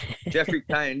 Jeffrey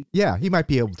Kane? Yeah, he might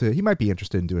be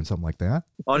interested in doing something like that.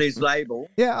 On his label?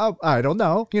 Yeah, I don't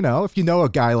know. If you know a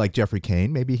guy like Jeffrey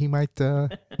Kane, maybe he might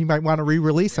want to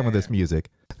re-release some of this music.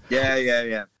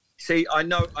 Yeah. See, I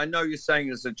know you're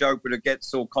saying it's a joke, but it gets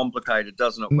so complicated,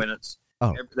 doesn't it, when it's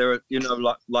there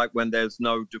are, like when there's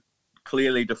no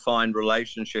clearly defined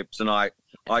relationships, and I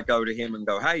go to him and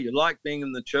go, hey, you like being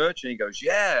in the church? And he goes,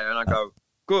 yeah. And I go,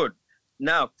 good.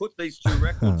 Now put these two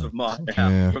records of mine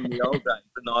out from the old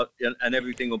days, and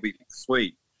everything will be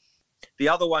sweet. The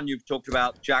other one you've talked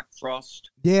about, Jack Frost.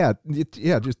 Yeah.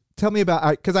 Just tell me about,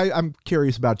 because I'm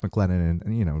curious about McLennan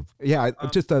and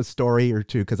just a story or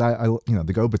two, because I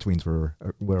the Go-Betweens were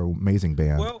an amazing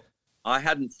band. Well, I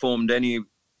hadn't formed any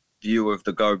view of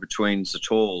the Go-Betweens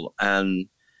at all, and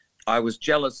I was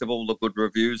jealous of all the good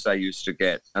reviews they used to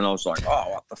get, and I was like,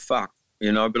 oh, what the fuck,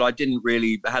 but I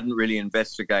hadn't really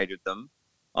investigated them.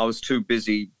 I was too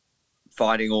busy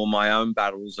fighting all my own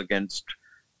battles against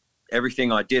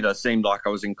everything I did. I seemed like I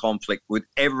was in conflict with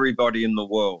everybody in the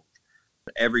world.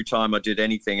 Every time I did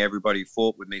anything, everybody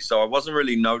fought with me. So I wasn't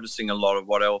really noticing a lot of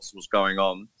what else was going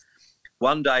on.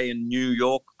 One day in New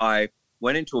York, I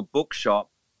went into a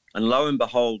bookshop, and lo and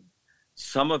behold,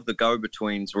 some of the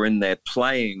Go-Betweens were in there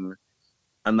playing,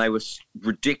 and they were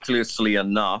ridiculously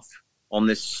enough on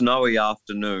this snowy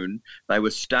afternoon. They were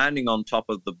standing on top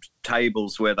of the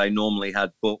tables where they normally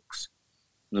had books.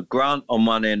 The Grant on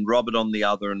one end, Robert on the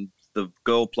other, and the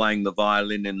girl playing the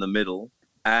violin in the middle.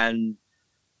 And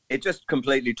it just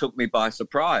completely took me by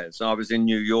surprise. I was in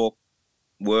New York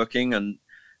working, and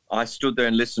I stood there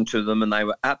and listened to them, and they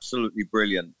were absolutely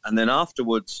brilliant. And then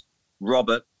afterwards,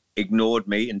 Robert ignored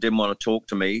me and didn't want to talk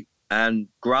to me, and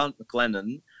Grant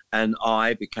McLennan and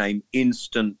I became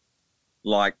instant,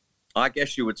 like, I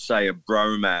guess you would say a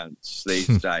bromance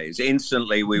these days.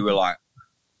 Instantly we were like,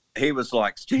 he was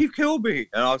like, Steve Kilbey,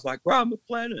 and I was like, Grant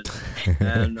McLennan.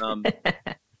 And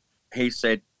he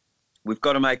said, we've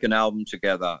got to make an album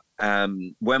together.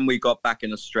 When we got back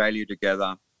in Australia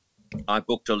together, I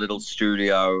booked a little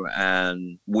studio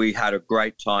and we had a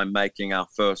great time making our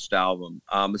first album.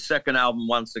 The second album,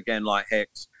 once again, like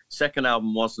Hex, second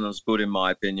album wasn't as good in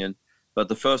my opinion, but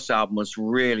the first album was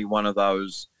really one of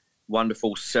those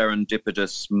wonderful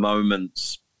serendipitous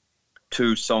moments.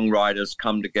 Two songwriters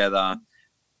come together.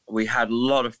 We had a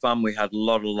lot of fun. We had a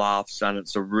lot of laughs, and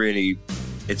it's a great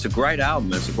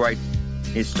album. It's a great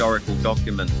historical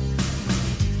document.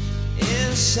 In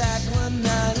a shack one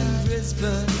night in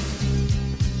Brisbane,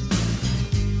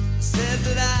 said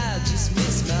that I just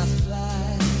missed my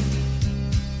flight.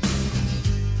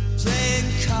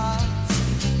 Playing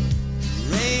cards,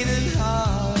 raining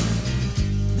hard,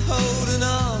 holding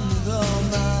on with all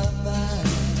my might.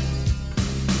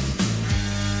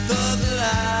 Thought that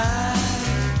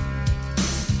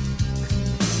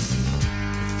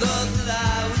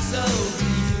I was over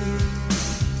you.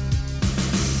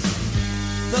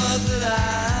 Thought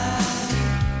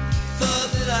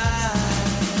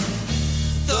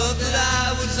that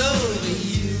I was over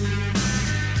you.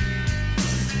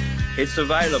 It's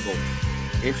available.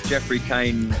 If Jeffrey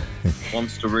Kane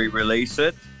wants to re-release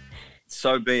it,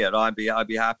 so be it. I'd be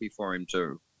happy for him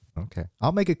to. Okay,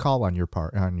 I'll make a call on your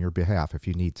behalf if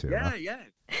you need to. Yeah.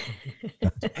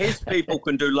 His people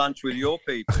can do lunch with your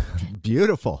people.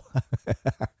 Beautiful.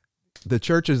 The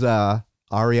church is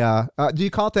Aria. Do you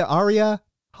call it the Aria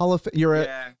Hall of? The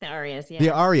Arias. Yeah. The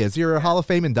Arias. You're a Hall of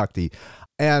Fame inductee,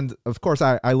 and of course,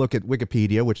 I look at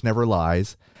Wikipedia, which never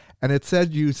lies, and it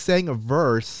said you sang a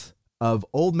verse of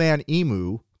 "Old Man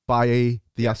Emu" by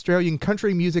the Australian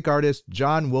country music artist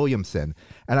John Williamson,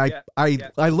 and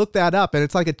I looked that up, and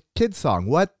it's like a kid's song.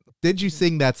 What did you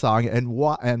sing that song, and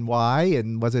why?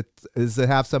 And does it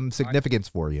have some significance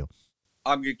for you?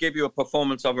 I'm going to give you a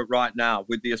performance of it right now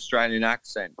with the Australian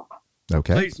accent.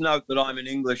 Okay. Please note that I'm an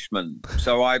Englishman,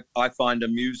 so I find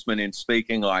amusement in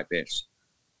speaking like this.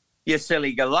 You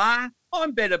silly galah,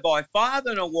 I'm better by far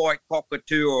than a white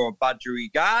cockatoo or a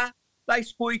budgerigar. They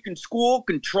squeak and squawk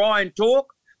and try and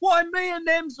talk. Why, me and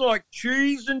them's like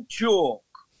cheese and chalk.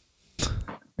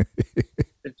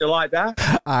 Did you like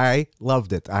that? I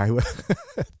loved it. I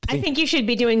think you should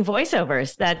be doing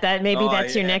voiceovers.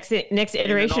 That's your next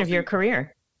iteration of your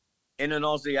career. In an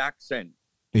Aussie accent.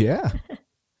 Yeah.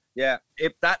 Yeah.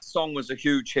 If that song was a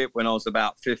huge hit when I was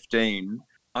about 15,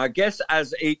 I guess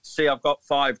I've got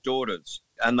 5 daughters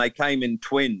and they came in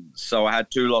twins. So I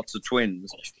had 2 lots of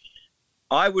twins.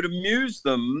 I would amuse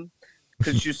them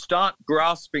because you start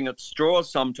grasping at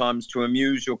straws sometimes to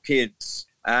amuse your kids.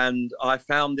 And I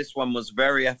found this one was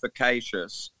very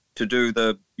efficacious to do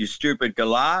you stupid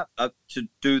galah, to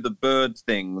do the bird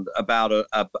thing about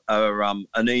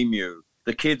an emu.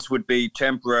 The kids would be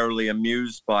temporarily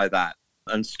amused by that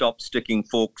and stop sticking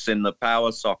forks in the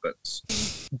power sockets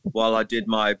while I did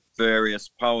my various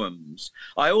poems.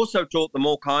 I also taught them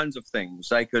all kinds of things.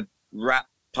 They could rap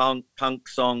punk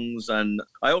songs, and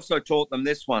I also taught them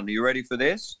this one. Are you ready for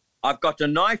this? I've got a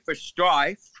knife for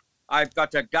strife. I've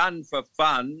got a gun for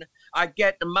fun. I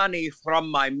get money from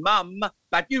my mum,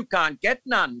 but you can't get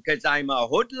none because I'm a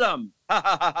hoodlum. Ha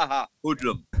ha ha ha,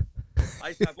 hoodlum. I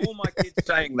used to have all my kids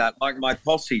saying that, like my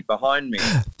posse behind me.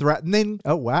 Threatening?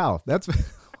 Oh, wow. That's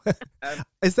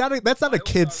not a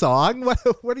kid song.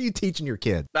 What are you teaching your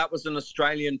kid? That was an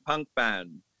Australian punk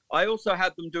band. I also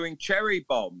had them doing Cherry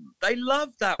Bomb. They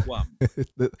loved that one.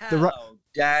 Hello,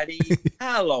 Daddy.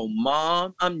 Hello,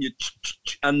 Mom. I'm your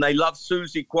and they love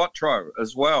Susie Quattro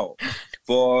as well.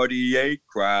 48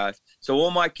 crash. So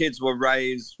all my kids were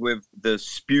raised with the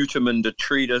sputum and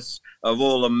detritus of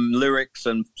all the lyrics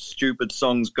and stupid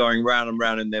songs going round and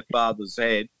round in their father's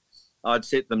head. I'd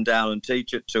sit them down and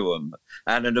teach it to them.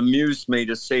 And it amused me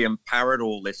to see them parrot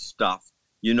all this stuff.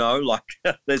 You know, like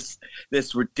this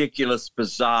ridiculous,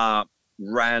 bizarre,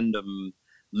 random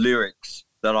lyrics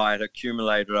that I had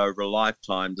accumulated over a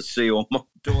lifetime to see all my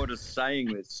daughters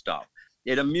saying this stuff.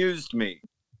 It amused me.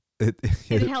 Did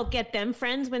it help get them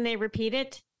friends when they repeat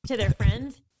it to their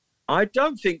friends? I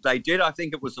don't think they did. I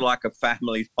think it was like a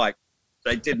family, like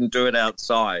they didn't do it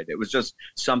outside. It was just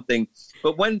something.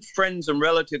 But when friends and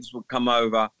relatives would come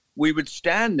over, we would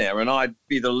stand there and I'd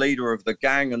be the leader of the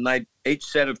gang, and each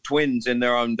set of twins in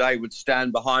their own day would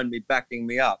stand behind me, backing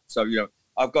me up. So, you know,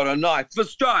 I've got a knife for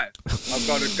strife. I've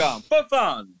got a gun for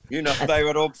fun. You know,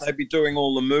 they'd be doing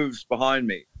all the moves behind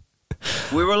me.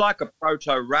 We were like a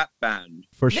proto-rap band.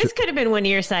 This could have been one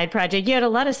of your side projects. You had a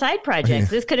lot of side projects.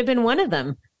 This could have been one of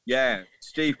them. Yeah,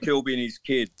 Steve Kilbey and his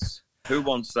kids. Who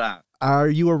wants that? Are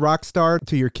you a rock star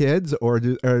to your kids, or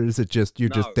is it just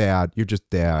just dad? You're just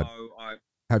dad.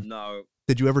 No, no.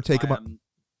 Did you ever take them up?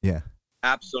 Yeah.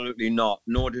 Absolutely not.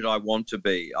 Nor did I want to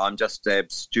be. I'm just a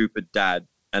stupid dad.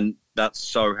 And that's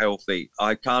so healthy.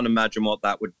 I can't imagine what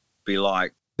that would be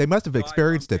like. They must have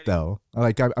experienced it, though.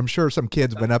 Like, I'm sure some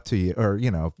kids went up to you, or, you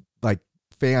know, like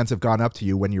fans have gone up to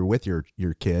you when you're with your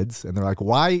kids, and they're like,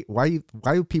 why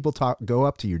do people go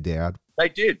up to your dad? They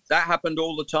did. That happened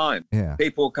all the time. Yeah.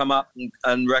 People would come up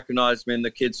and recognize me, and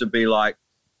the kids would be like,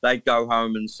 they'd go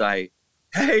home and say,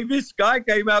 hey, this guy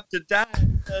came up to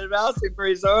Dad and asked him for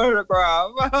his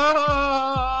autograph.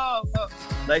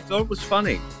 They thought it was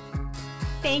funny.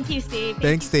 Thank you, Steve.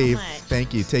 Thanks, Steve. So much.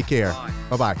 Thank you. Take care. Bye.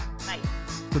 Bye-bye. Bye.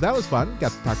 So that was fun.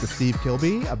 Got to talk to Steve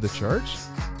Kilbey of the church.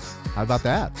 How about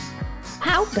that?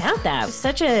 How about that? It was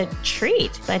such a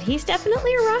treat, but he's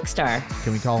definitely a rock star.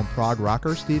 Can we call him prog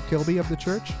rocker Steve Kilbey of the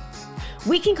church?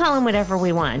 We can call him whatever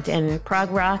we want, and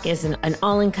prog rock is an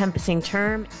all-encompassing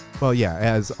term. Well, yeah,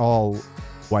 as all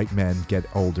white men get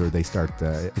older, they start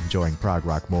enjoying prog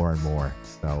rock more and more.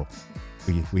 So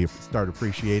we start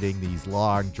appreciating these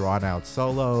long, drawn-out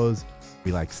solos.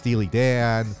 We like Steely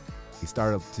Dan. We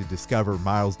started to discover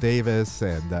Miles Davis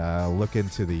and look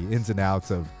into the ins and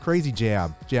outs of crazy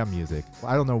jam music.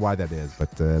 I don't know why that is,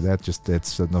 but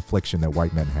it's an affliction that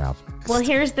white men have. Well,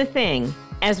 here's the thing.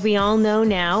 As we all know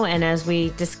now, and as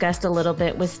we discussed a little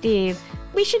bit with Steve,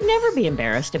 we should never be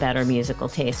embarrassed about our musical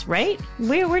tastes, right?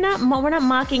 We're not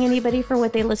mocking anybody for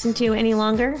what they listen to any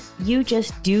longer. You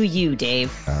just do you,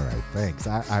 Dave. All right, thanks.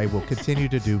 I will continue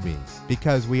to do me.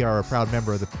 Because we are a proud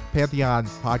member of the Pantheon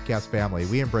podcast family,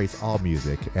 we embrace all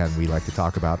music, and we like to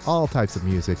talk about all types of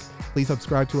music. Please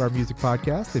subscribe to our music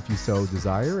podcast if you so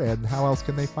desire. And how else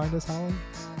can they find us, Holly?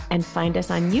 And find us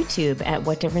on YouTube at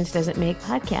What Difference Does It Make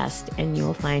podcast. And you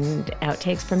will find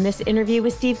outtakes from this interview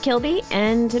with Steve Kilbey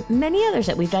and many others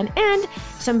that we've done, and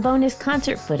some bonus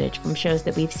concert footage from shows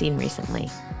that we've seen recently.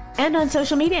 And on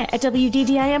social media at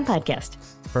WDDIM Podcast.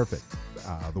 Perfect.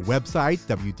 The website,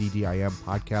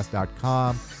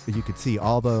 WDDIMpodcast.com. You can see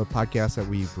all the podcasts that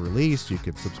we've released. You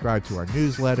can subscribe to our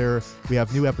newsletter. We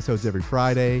have new episodes every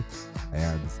Friday.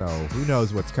 And so who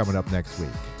knows what's coming up next week?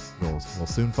 We'll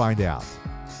soon find out.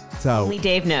 So, only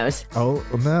Dave knows. Oh,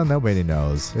 no, nobody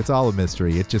knows. It's all a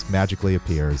mystery. It just magically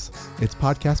appears. It's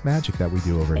podcast magic that we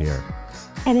do over here.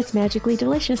 And it's magically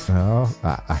delicious. Oh,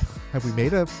 have we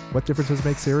made a What Difference Does It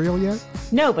Make cereal yet?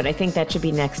 No, but I think that should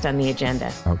be next on the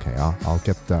agenda. Okay,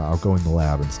 I'll go in the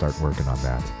lab and start working on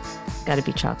that. It's got to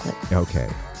be chocolate. Okay.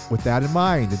 With that in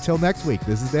mind, until next week,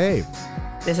 this is Dave.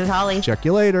 This is Holly. Check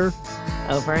you later.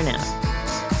 Over and out.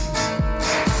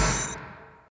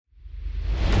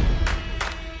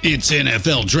 It's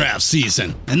NFL draft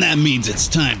season, and that means it's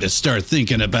time to start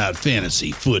thinking about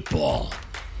fantasy football.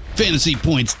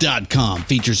 FantasyPoints.com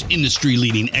features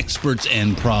industry-leading experts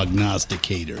and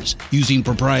prognosticators using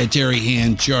proprietary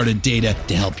hand-charted data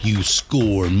to help you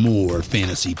score more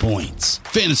fantasy points.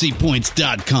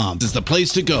 FantasyPoints.com is the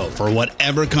place to go for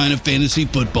whatever kind of fantasy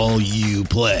football you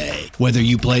play. Whether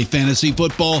you play fantasy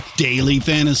football, daily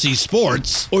fantasy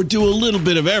sports, or do a little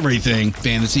bit of everything,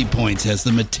 Fantasy Points has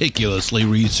the meticulously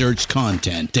researched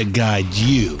content to guide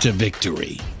you to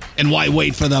victory. And why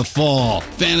wait for the fall?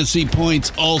 Fantasy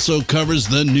Points also covers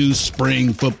the new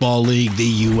spring football league,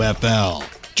 the UFL.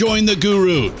 Join the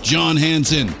guru, John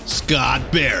Hansen,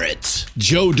 Scott Barrett,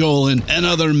 Joe Dolan, and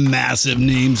other massive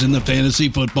names in the fantasy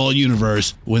football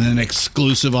universe with an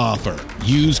exclusive offer.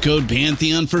 Use code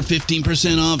Pantheon for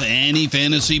 15% off any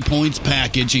Fantasy Points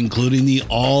package, including the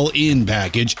all-in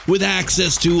package, with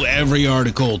access to every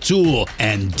article, tool,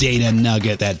 and data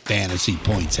nugget that Fantasy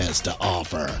Points has to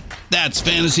offer. That's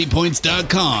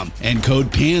FantasyPoints.com and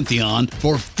code Pantheon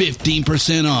for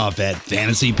 15% off at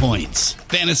Fantasy Points.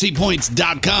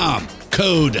 FantasyPoints.com,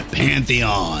 code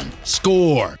Pantheon.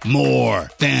 Score more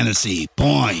fantasy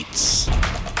points.